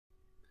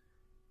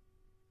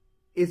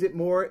Is it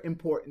more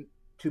important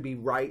to be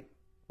right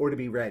or to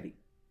be ready?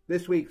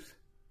 This week's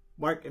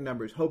market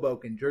numbers,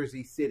 Hoboken,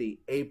 Jersey City,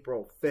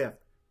 April 5th,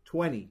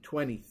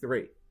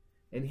 2023.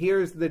 And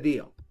here's the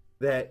deal,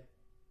 that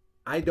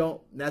I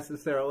don't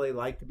necessarily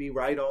like to be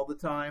right all the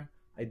time.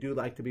 I do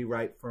like to be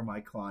right for my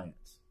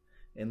clients.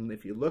 And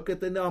if you look at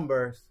the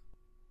numbers,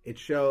 it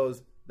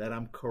shows that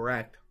I'm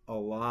correct a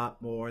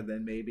lot more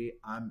than maybe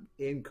I'm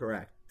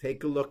incorrect.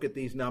 Take a look at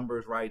these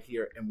numbers right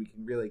here and we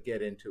can really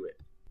get into it.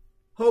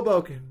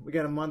 Hoboken, we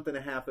got a month and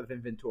a half of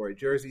inventory.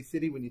 Jersey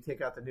City, when you take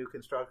out the new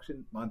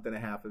construction, month and a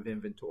half of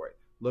inventory.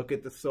 Look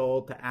at the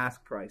sold to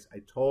ask price. I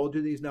told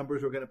you these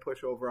numbers were going to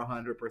push over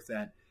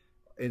 100%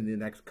 in the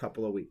next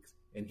couple of weeks.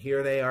 And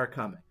here they are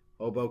coming.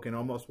 Hoboken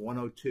almost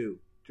 102.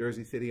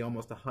 Jersey City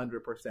almost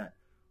 100%.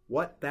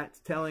 What that's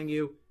telling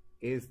you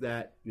is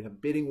that you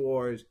have bidding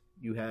wars,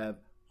 you have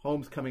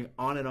homes coming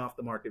on and off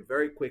the market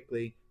very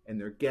quickly, and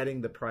they're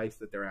getting the price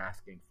that they're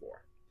asking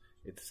for.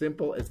 It's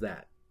simple as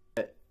that.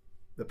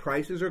 The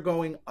prices are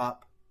going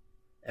up.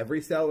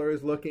 Every seller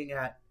is looking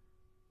at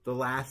the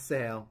last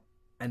sale,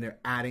 and they're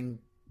adding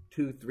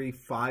 2, 3,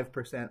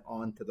 5%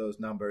 onto those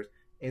numbers,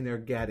 and they're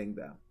getting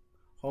them.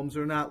 Homes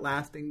are not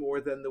lasting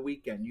more than the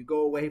weekend. You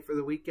go away for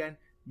the weekend,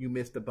 you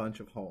missed a bunch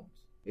of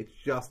homes. It's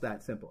just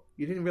that simple.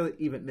 You didn't really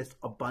even miss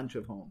a bunch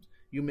of homes.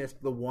 You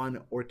missed the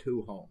 1 or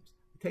 2 homes.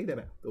 Take that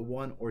back, the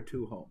 1 or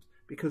 2 homes,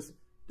 because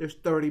there's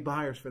 30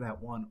 buyers for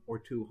that 1 or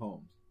 2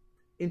 homes.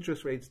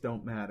 Interest rates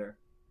don't matter.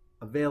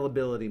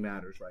 Availability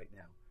matters right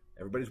now.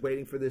 Everybody's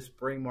waiting for this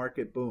spring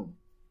market boom.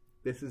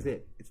 This is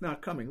it. It's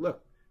not coming.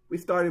 Look, we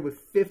started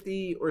with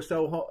 50 or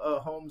so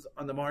homes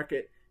on the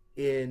market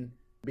in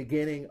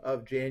beginning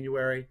of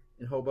January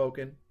in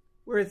Hoboken.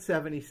 We're at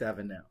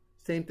 77 now.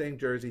 Same thing,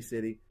 Jersey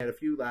City. Had a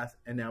few last,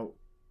 and now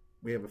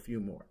we have a few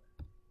more.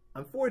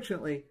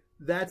 Unfortunately,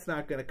 that's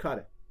not going to cut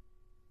it.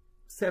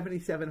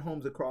 77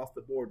 homes across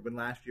the board when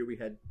last year we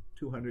had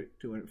 200,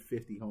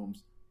 250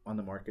 homes on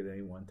the market at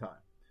any one time.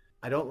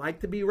 I don't like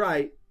to be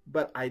right,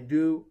 but I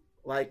do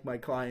like my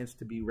clients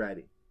to be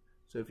ready.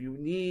 So if you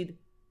need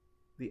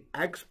the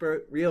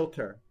expert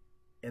realtor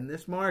in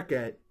this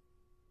market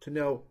to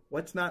know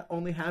what's not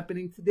only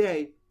happening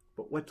today,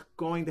 but what's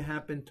going to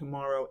happen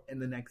tomorrow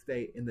and the next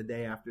day and the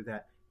day after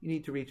that, you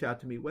need to reach out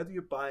to me, whether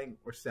you're buying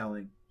or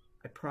selling.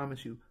 I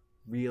promise you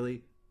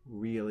really,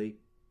 really,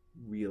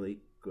 really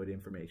good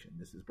information.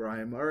 This is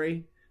Brian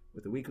Murray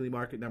with the weekly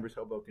market numbers,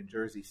 Hoboken,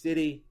 Jersey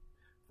City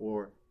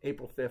for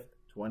April 5th,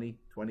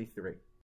 2023.